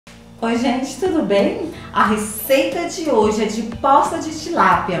Oi gente, tudo bem? A receita de hoje é de posta de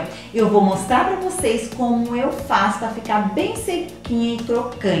tilápia. Eu vou mostrar para vocês como eu faço para ficar bem sequinha e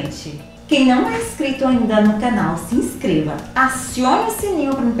crocante. Quem não é inscrito ainda no canal, se inscreva, acione o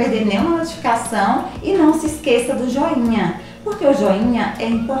sininho para não perder nenhuma notificação e não se esqueça do joinha, porque o joinha é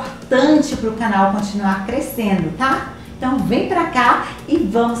importante para o canal continuar crescendo, tá? Então vem para cá e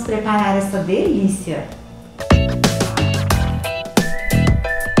vamos preparar essa delícia.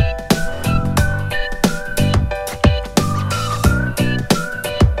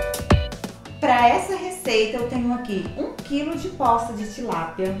 Para essa receita eu tenho aqui 1 kg de posta de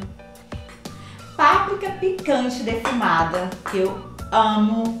tilápia, páprica picante defumada, que eu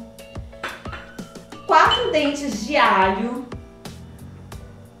amo, 4 dentes de alho,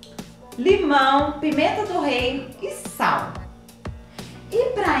 limão, pimenta do reino e sal.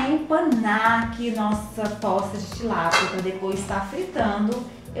 E para empanar aqui nossa posta de tilápia, para depois estar fritando,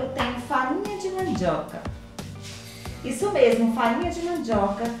 eu tenho farinha de mandioca. Isso mesmo, farinha de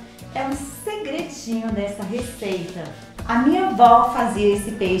mandioca é um segredinho dessa receita. A minha avó fazia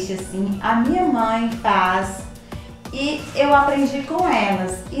esse peixe assim, a minha mãe faz e eu aprendi com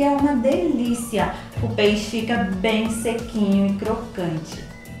elas e é uma delícia. O peixe fica bem sequinho e crocante.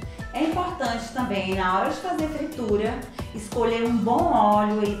 É importante também, na hora de fazer fritura, escolher um bom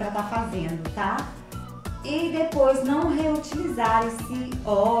óleo aí para estar fazendo, tá? E depois não reutilizar esse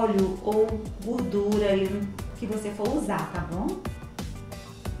óleo ou gordura aí que você for usar, tá bom?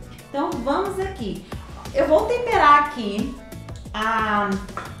 Então vamos aqui. Eu vou temperar aqui a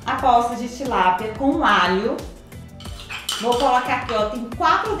posta de tilápia com alho. Vou colocar aqui, ó, tem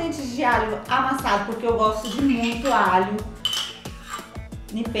 4 dentes de alho amassado, porque eu gosto de muito alho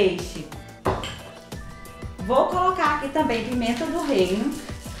no peixe. Vou colocar aqui também pimenta do reino.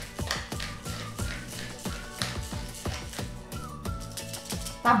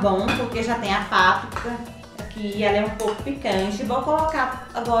 Tá bom, porque já tem a páprica aqui, ela é um pouco picante. Vou colocar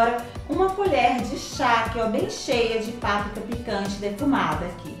agora uma colher de chá aqui, ó, bem cheia de páprica picante defumada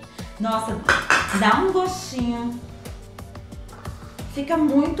aqui. Nossa, dá um gostinho, fica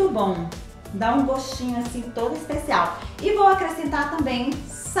muito bom. Dá um gostinho assim todo especial. E vou acrescentar também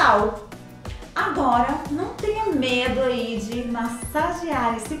sal. Agora, não tenha medo aí de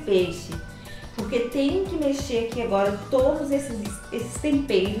massagear esse peixe, porque tem que mexer aqui agora todos esses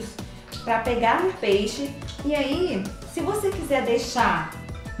temperos para pegar no peixe. E aí, se você quiser deixar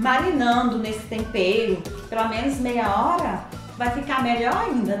marinando nesse tempero pelo menos meia hora, vai ficar melhor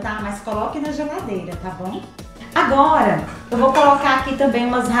ainda, tá? Mas coloque na geladeira, tá bom? Agora, eu vou colocar aqui também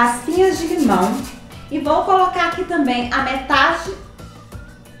umas raspinhas de limão e vou colocar aqui também a metade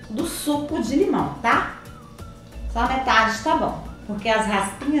do suco de limão, tá? Só a metade tá bom, porque as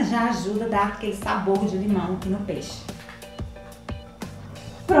raspinhas já ajudam a dar aquele sabor de limão aqui no peixe.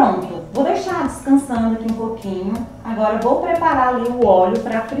 Pronto, vou deixar descansando aqui um pouquinho. Agora eu vou preparar ali o óleo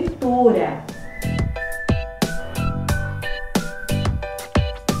para fritura.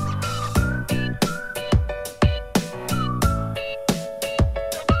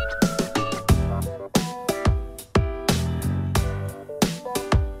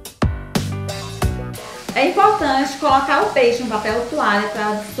 É importante colocar o peixe em papel toalha para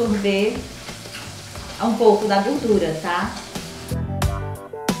absorver um pouco da gordura, tá?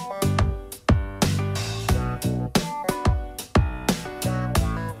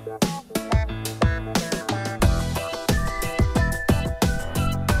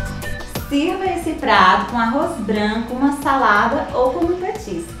 Sirva esse prato com arroz branco, uma salada ou com um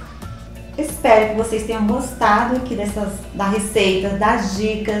petisco. Espero que vocês tenham gostado aqui da receita, das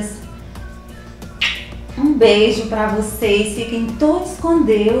dicas. Um beijo para vocês, fiquem todos com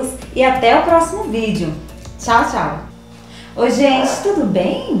Deus e até o próximo vídeo. Tchau, tchau. Oi gente, tudo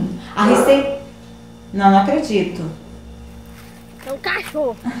bem? A receita... Não acredito. É um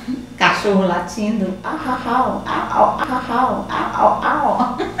cachorro. Cachorro latindo. Au, au, au, au, au, au,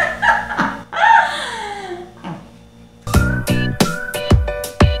 au.